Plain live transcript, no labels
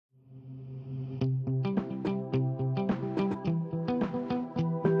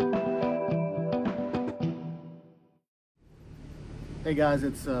Hey guys,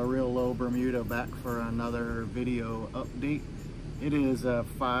 it's Real Low Bermuda back for another video update. It is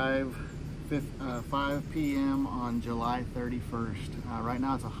 5 p.m. on July 31st. Right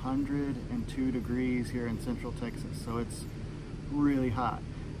now it's 102 degrees here in Central Texas, so it's really hot.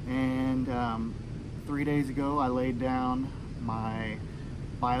 And 3 days ago I laid down my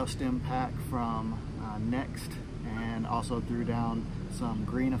biostim pack from N-ext and also threw down some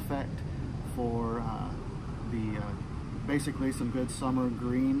green effect for basically some good summer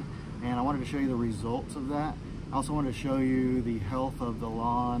green, and I wanted to show you the results of that. I also wanted to show you the health of the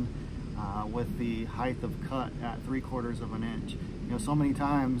lawn with the height of cut at 3/4 of an inch. You know, so many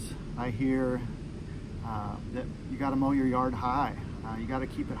times I hear that you got to mow your yard high. You got to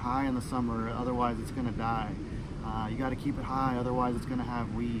keep it high in the summer, otherwise it's going to die. You got to keep it high, otherwise it's going to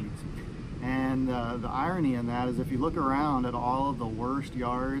have weeds. And the irony in that is if you look around at all of the worst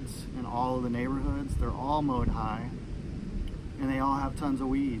yards in all of the neighborhoods, they're all mowed high and they all have tons of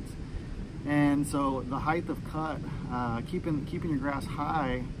weeds. And so the height of cut, keeping your grass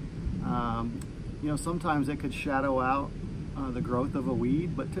high, you know, sometimes it could shadow out the growth of a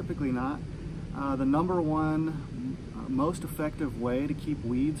weed, but typically not. The number one most effective way to keep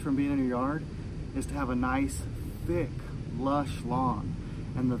weeds from being in your yard is to have a nice, thick, lush lawn.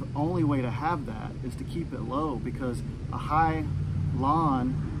 And the only way to have that is to keep it low, because a high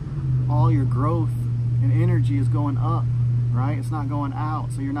lawn, all your growth and energy is going up, right? It's not going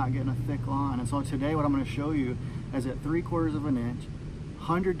out, so you're not getting a thick lawn. And so today what I'm going to show you is at 3/4 of an inch,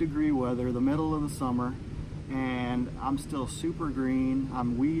 100-degree weather, the middle of the summer, and I'm still super green.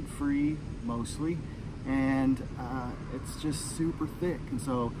 I'm weed free mostly, and it's just super thick. And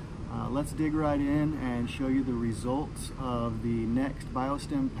so let's dig right in and show you the results of the N-ext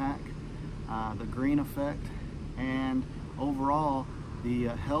biostim pack, the green effect, and overall the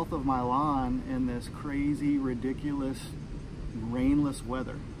health of my lawn in this crazy, ridiculous, rainless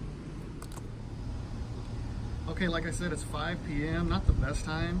weather. Okay, like I said, it's 5 p.m. Not the best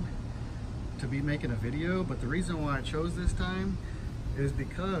time to be making a video, but the reason why I chose this time is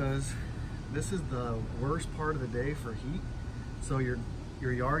because this is the worst part of the day for heat. So your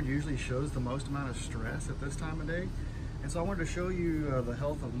yard usually shows the most amount of stress at this time of day. And so I wanted to show you the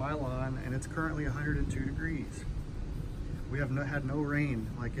health of my lawn, and it's currently 102 degrees. We have had no rain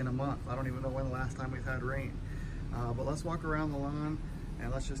like in a month. I don't even know when the last time we've had rain. But let's walk around the lawn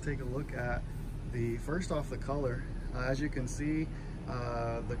and let's just take a look at first off the color. As you can see,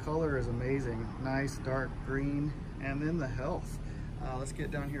 the color is amazing. Nice dark green. And then the health. Let's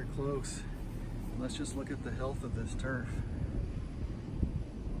get down here close. Let's just look at the health of this turf.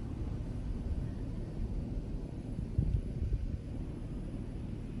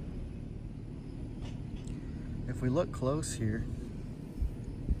 If we look close here,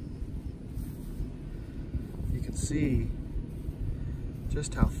 you can see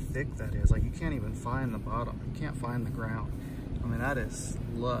just how thick that is. Like, you can't even find the bottom. You can't find the ground. I mean, that is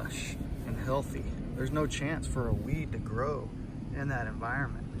lush and healthy. There's no chance for a weed to grow in that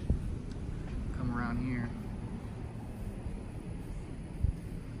environment. Come around here.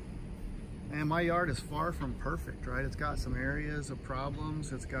 And my yard is far from perfect, right? It's got some areas of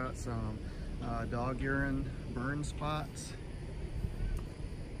problems. It's got some dog urine burn spots.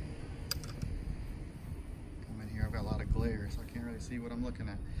 Come in here, I've got a lot of glare, so I can't really see what I'm looking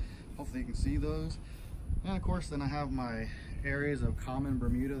at. Hopefully you can see those. And of course, then I have my areas of common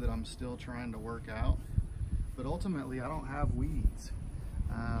Bermuda that I'm still trying to work out. But ultimately, I don't have weeds.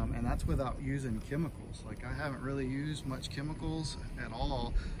 And that's without using chemicals. Like, I haven't really used much chemicals at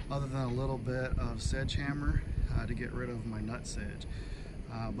all, other than a little bit of sedge hammer to get rid of my nut sedge.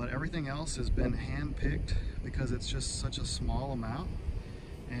 But everything else has been hand-picked because it's just such a small amount.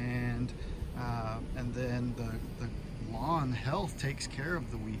 And then the lawn health takes care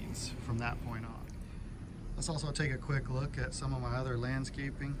of the weeds from that point on. Let's also take a quick look at some of my other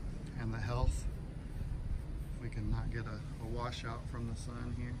landscaping and the health. We can not get a washout from the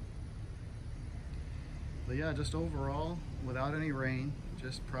sun here. But yeah, just overall, without any rain,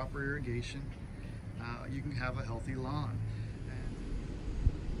 just proper irrigation, you can have a healthy lawn.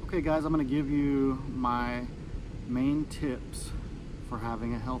 Okay guys, I'm going to give you my main tips for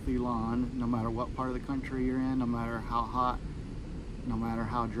having a healthy lawn, no matter what part of the country you're in, no matter how hot, no matter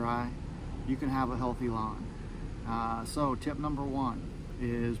how dry, you can have a healthy lawn. So tip number one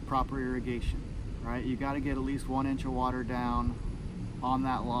is proper irrigation, right? You got to get at least 1 inch of water down on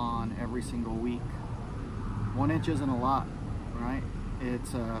that lawn every single week. 1 inch isn't a lot, right?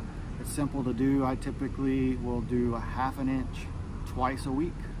 It's simple to do. I typically will do a 1/2 inch twice a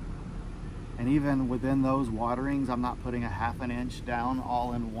week. And even within those waterings, I'm not putting a 1/2 inch down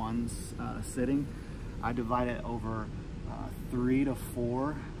all in one sitting. I divide it over 3 to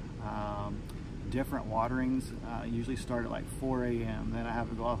 4 different waterings. Usually start at like 4 a.m. Then I have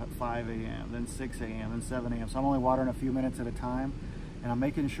to go off at 5 a.m. Then 6 a.m. then 7 a.m. So I'm only watering a few minutes at a time, and I'm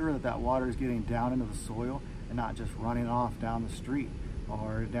making sure that that water is getting down into the soil and not just running off down the street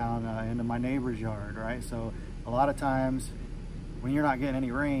or down into my neighbor's yard, right? So a lot of times when you're not getting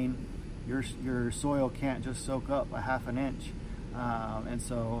any rain, your soil can't just soak up a half an inch, and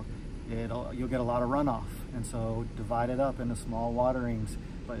so you'll get a lot of runoff. And so divide it up into small waterings,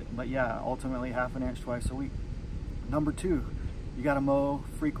 but yeah, ultimately half an inch twice a week. Number 2, you got to mow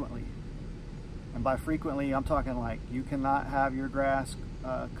frequently, and by frequently I'm talking like you cannot have your grass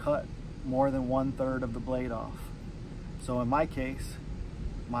cut more than 1/3 of the blade off. So in my case,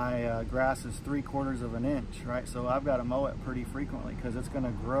 my grass is 3/4 of an inch, right? So I've got to mow it pretty frequently because it's going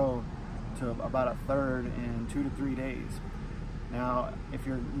to grow to about 1/3 in 2 to 3 days. Now, if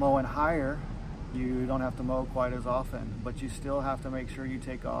you're mowing higher, you don't have to mow quite as often, but you still have to make sure you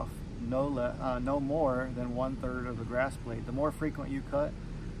take off no more than 1/3 of the grass blade. The more frequent you cut,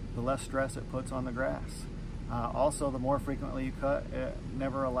 the less stress it puts on the grass. Also, the more frequently you cut, it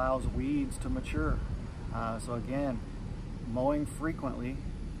never allows weeds to mature. So again, mowing frequently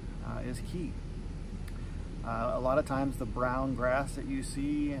is key. A lot of times the brown grass that you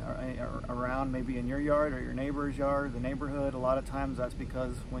see around maybe in your yard or your neighbor's yard, the neighborhood, a lot of times that's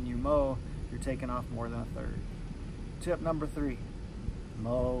because when you mow, you're taking off more than 1/3. Tip number 3,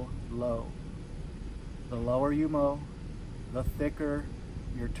 mow low. The lower you mow, the thicker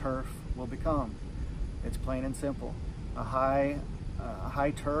your turf will become. It's plain and simple. A high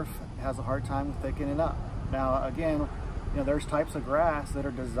turf has a hard time thickening up. Now again, there's types of grass that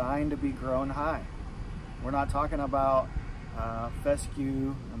are designed to be grown high. We're not talking about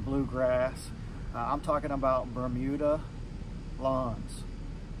fescue and bluegrass. I'm talking about Bermuda lawns.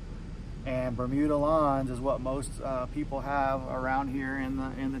 And Bermuda lawns is what most people have around here in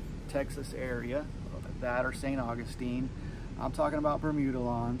the Texas area, that or St. Augustine. I'm talking about Bermuda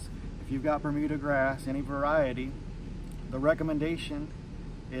lawns. If you've got Bermuda grass, any variety, the recommendation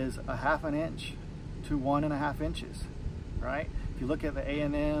is a half an inch to 1.5 inches, right? If you look at the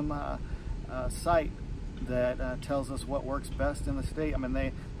A&M site that tells us what works best in the state, I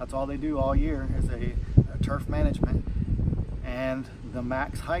mean, that's all they do all year is a turf management. And the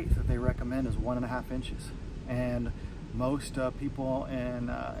max height that they recommend is 1.5 inches. And most people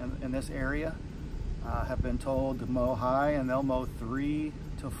in this area have been told to mow high, and they'll mow 3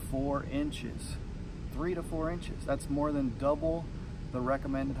 to 4 inches. 3 to 4 inches. That's more than double the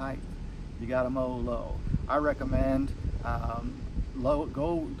recommended height. You got to mow low. I recommend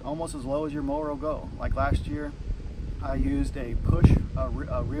go almost as low as your mower will go. Like last year, I used a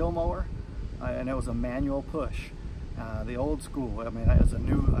reel mower, and it was a manual push. The old school, I mean, it was a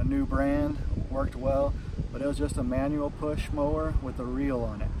new brand, worked well, but it was just a manual push mower with a reel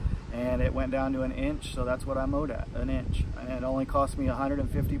on it. And it went down to 1 inch, so that's what I mowed at, 1 inch. And it only cost me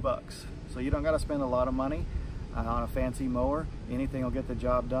 $150. So you don't got to spend a lot of money on a fancy mower. Anything will get the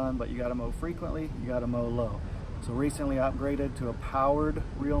job done, but you got to mow frequently, you got to mow low. So recently I upgraded to a powered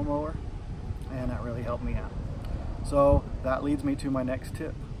reel mower, and that really helped me out. So that leads me to my next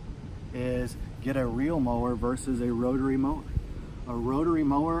tip, is get a reel mower versus a rotary mower. A rotary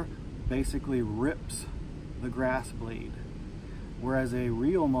mower basically rips the grass blade, whereas a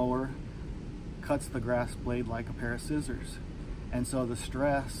reel mower cuts the grass blade like a pair of scissors. And so the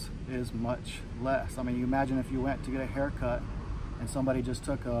stress is much less. I mean, you imagine if you went to get a haircut and somebody just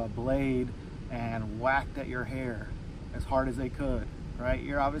took a blade and whacked at your hair as hard as they could, right?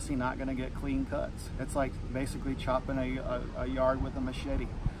 You're obviously not gonna get clean cuts. It's like basically chopping a yard with a machete.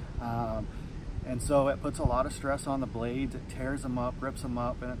 And so it puts a lot of stress on the blades, it tears them up, rips them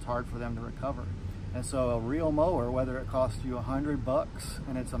up, and it's hard for them to recover. And so a reel mower, whether it costs you $100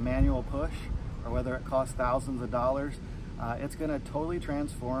 and it's a manual push, or whether it costs thousands of dollars, it's gonna totally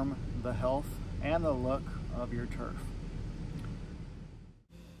transform the health and the look of your turf.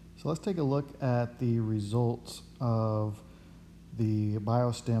 So let's take a look at the results of the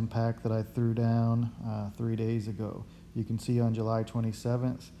BioStem pack that I threw down 3 days ago. You can see on July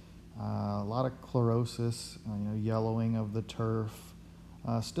 27th, a lot of chlorosis, yellowing of the turf,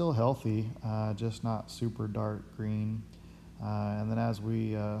 still healthy, just not super dark green. And then as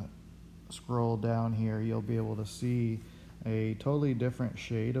we scroll down here, you'll be able to see a totally different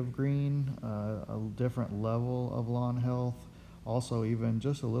shade of green, a different level of lawn health, also even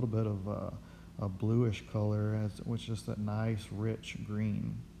just a little bit of a bluish color, which is just that nice rich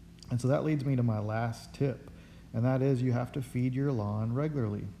green. And so that leads me to my last tip, and that is you have to feed your lawn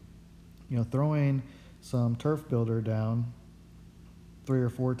regularly. Throwing some turf builder down 3 or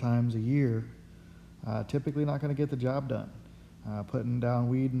 4 times a year typically not going to get the job done. Putting down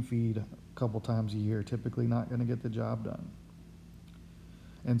weed and feed a couple times a year, typically not going to get the job done.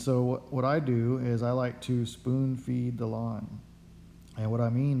 And so what I do is I like to spoon feed the lawn. And what I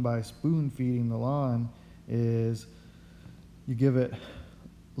mean by spoon feeding the lawn is you give it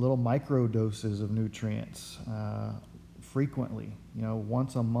little micro doses of nutrients frequently,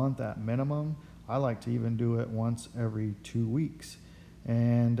 once a month at minimum. I like to even do it once every 2 weeks.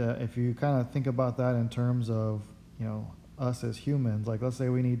 And if you kind of think about that in terms of, us as humans, like let's say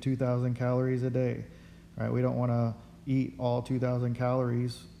we need 2,000 calories a day, right? We don't want to eat all 2,000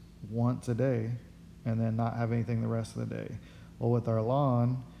 calories once a day and then not have anything the rest of the day. Well, with our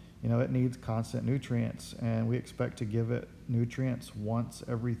lawn, it needs constant nutrients, and we expect to give it nutrients once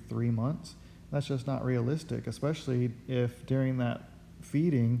every 3 months. That's just not realistic, especially if during that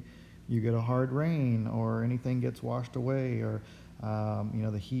feeding you get a hard rain or anything gets washed away, or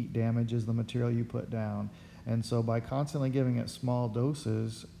the heat damages the material you put down. And so by constantly giving it small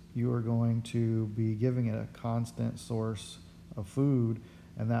doses, you are going to be giving it a constant source of food,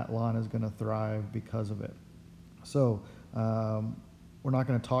 and that lawn is going to thrive because of it. So we're not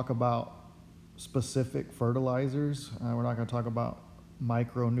going to talk about specific fertilizers. We're not going to talk about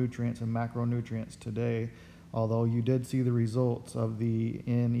micronutrients and macronutrients today, although you did see the results of the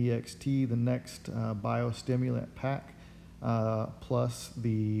N-ext, the N-ext biostimulant pack, plus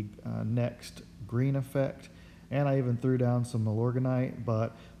the N-ext green effect. And I even threw down some Milorganite,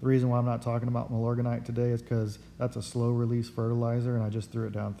 but the reason why I'm not talking about Milorganite today is because that's a slow release fertilizer, and I just threw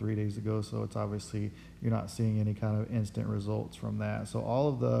it down 3 days ago, so it's obviously, you're not seeing any kind of instant results from that. So all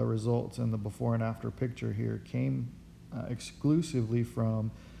of the results in the before and after picture here came exclusively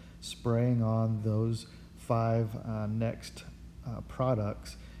from spraying on those 5 N-ext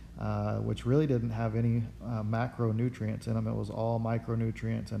products, which really didn't have any macronutrients in them. It was all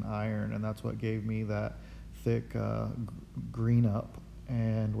micronutrients and iron, and that's what gave me that thick green up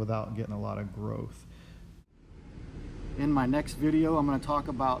and without getting a lot of growth. In my next video, I'm going to talk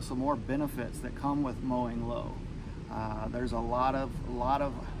about some more benefits that come with mowing low. There's a lot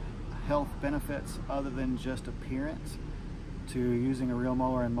of health benefits other than just appearance to using a real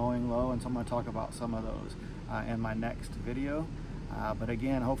mower and mowing low, and so I'm going to talk about some of those in my next video. But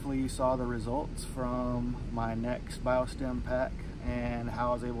again, hopefully you saw the results from my N-ext biostim pack and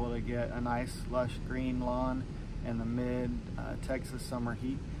how I was able to get a nice lush green lawn in the mid Texas summer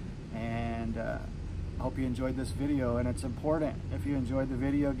heat. And I hope you enjoyed this video, and it's important, if you enjoyed the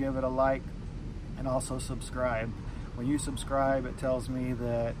video, give it a like and also subscribe. When you subscribe, it tells me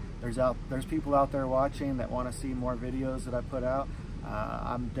that there's people out there watching that want to see more videos that I put out.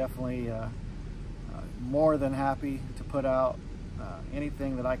 I'm definitely more than happy to put out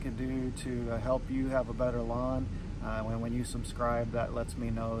anything that I could do to help you have a better lawn. When you subscribe, that lets me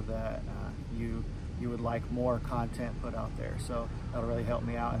know that you would like more content put out there, so that'll really help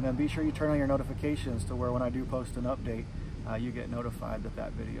me out. And then be sure you turn on your notifications to where when I do post an update, you get notified that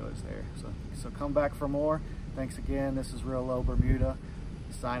that video is there. So come back for more. Thanks again. This is Real Low Bermuda,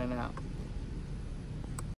 signing out.